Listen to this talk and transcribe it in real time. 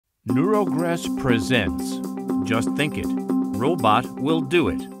Neurogress presents Just Think It. Robot Will Do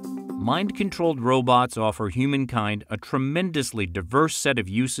It. Mind-controlled robots offer humankind a tremendously diverse set of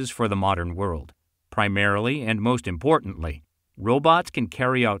uses for the modern world. Primarily, and most importantly, robots can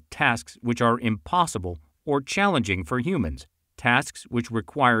carry out tasks which are impossible or challenging for humans, tasks which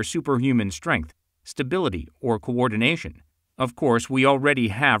require superhuman strength, stability, or coordination. Of course, we already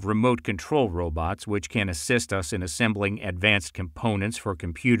have remote control robots which can assist us in assembling advanced components for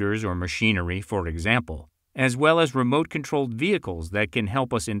computers or machinery, for example, as well as remote-controlled vehicles that can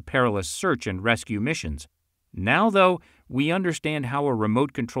help us in perilous search and rescue missions. Now, though, we understand how a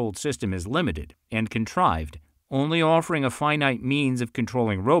remote-controlled system is limited and contrived, only offering a finite means of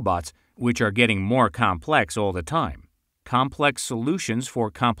controlling robots, which are getting more complex all the time. Complex solutions for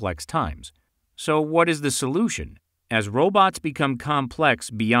complex times. So what is the solution? As robots become complex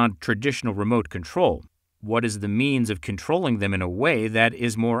beyond traditional remote control, what is the means of controlling them in a way that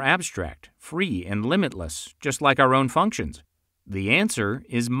is more abstract, free, and limitless, just like our own functions? The answer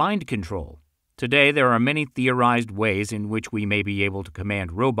is mind control. Today, there are many theorized ways in which we may be able to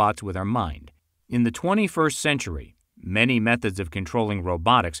command robots with our mind. In the 21st century, many methods of controlling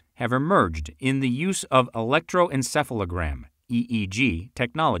robotics have emerged in the use of electroencephalogram, EEG,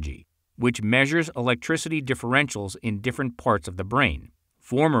 technology, which measures electricity differentials in different parts of the brain.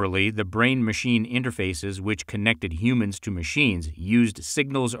 Formerly, the brain-machine interfaces which connected humans to machines used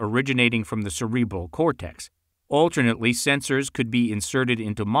signals originating from the cerebral cortex. Alternately, sensors could be inserted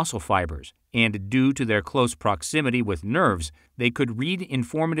into muscle fibers, and due to their close proximity with nerves, they could read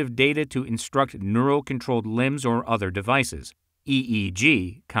informative data to instruct neuro-controlled limbs or other devices.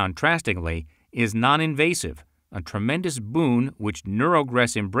 EEG, contrastingly, is non-invasive, a tremendous boon which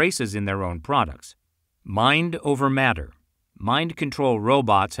Neurogress embraces in their own products. Mind over matter. Mind control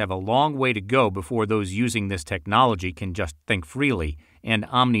robots have a long way to go before those using this technology can just think freely and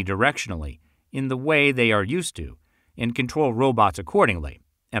omnidirectionally in the way they are used to, and control robots accordingly.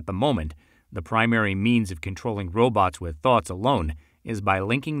 At the moment, the primary means of controlling robots with thoughts alone is by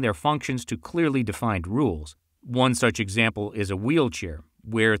linking their functions to clearly defined rules. One such example is a wheelchair,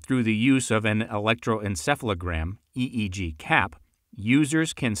 where through the use of an electroencephalogram, EEG cap,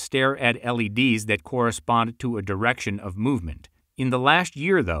 users can stare at LEDs that correspond to a direction of movement. In the last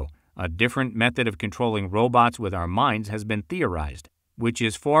year, though, a different method of controlling robots with our minds has been theorized, which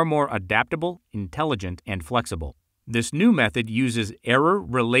is far more adaptable, intelligent, and flexible. This new method uses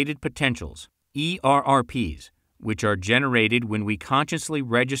error-related potentials, ERRPs, which are generated when we consciously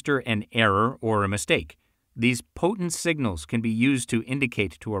register an error or a mistake. These potent signals can be used to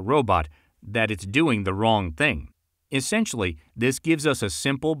indicate to a robot that it's doing the wrong thing. Essentially, this gives us a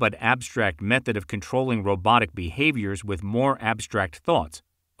simple but abstract method of controlling robotic behaviors with more abstract thoughts.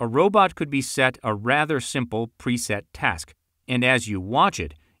 A robot could be set a rather simple preset task, and as you watch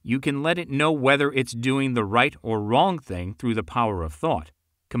it, you can let it know whether it's doing the right or wrong thing through the power of thought.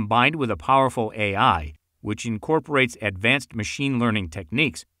 Combined with a powerful AI, which incorporates advanced machine learning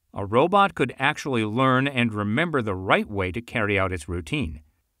techniques, a robot could actually learn and remember the right way to carry out its routine.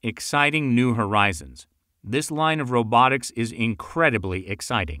 Exciting new horizons. This line of robotics is incredibly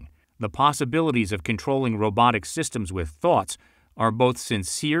exciting. The possibilities of controlling robotic systems with thoughts are both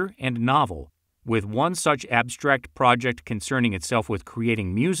sincere and novel, with one such abstract project concerning itself with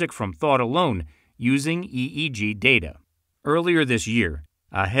creating music from thought alone using EEG data. Earlier this year,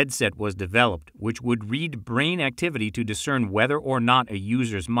 a headset was developed which would read brain activity to discern whether or not a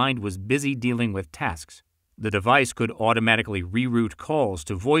user's mind was busy dealing with tasks. The device could automatically reroute calls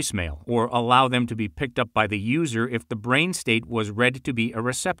to voicemail or allow them to be picked up by the user if the brain state was read to be a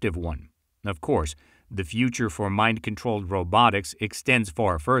receptive one. Of course, the future for mind-controlled robotics extends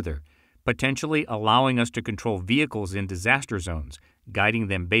far further, potentially allowing us to control vehicles in disaster zones, guiding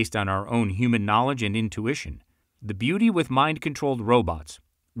them based on our own human knowledge and intuition. The beauty with mind-controlled robots,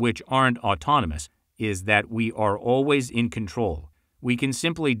 which aren't autonomous, is that we are always in control. We can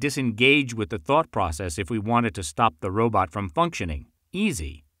simply disengage with the thought process if we wanted to stop the robot from functioning.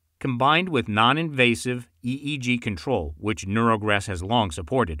 Easy. Combined with non-invasive EEG control, which Neurogress has long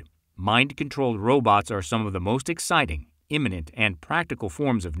supported, mind-controlled robots are some of the most exciting, imminent, and practical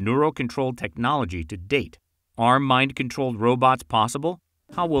forms of neuro-controlled technology to date. Are mind-controlled robots possible?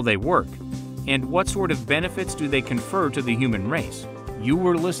 How will they work? And what sort of benefits do they confer to the human race? You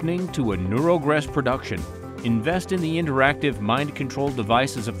were listening to a Neurogress production. Invest in the interactive mind-controlled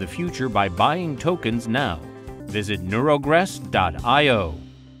devices of the future by buying tokens now. Visit neurogress.io.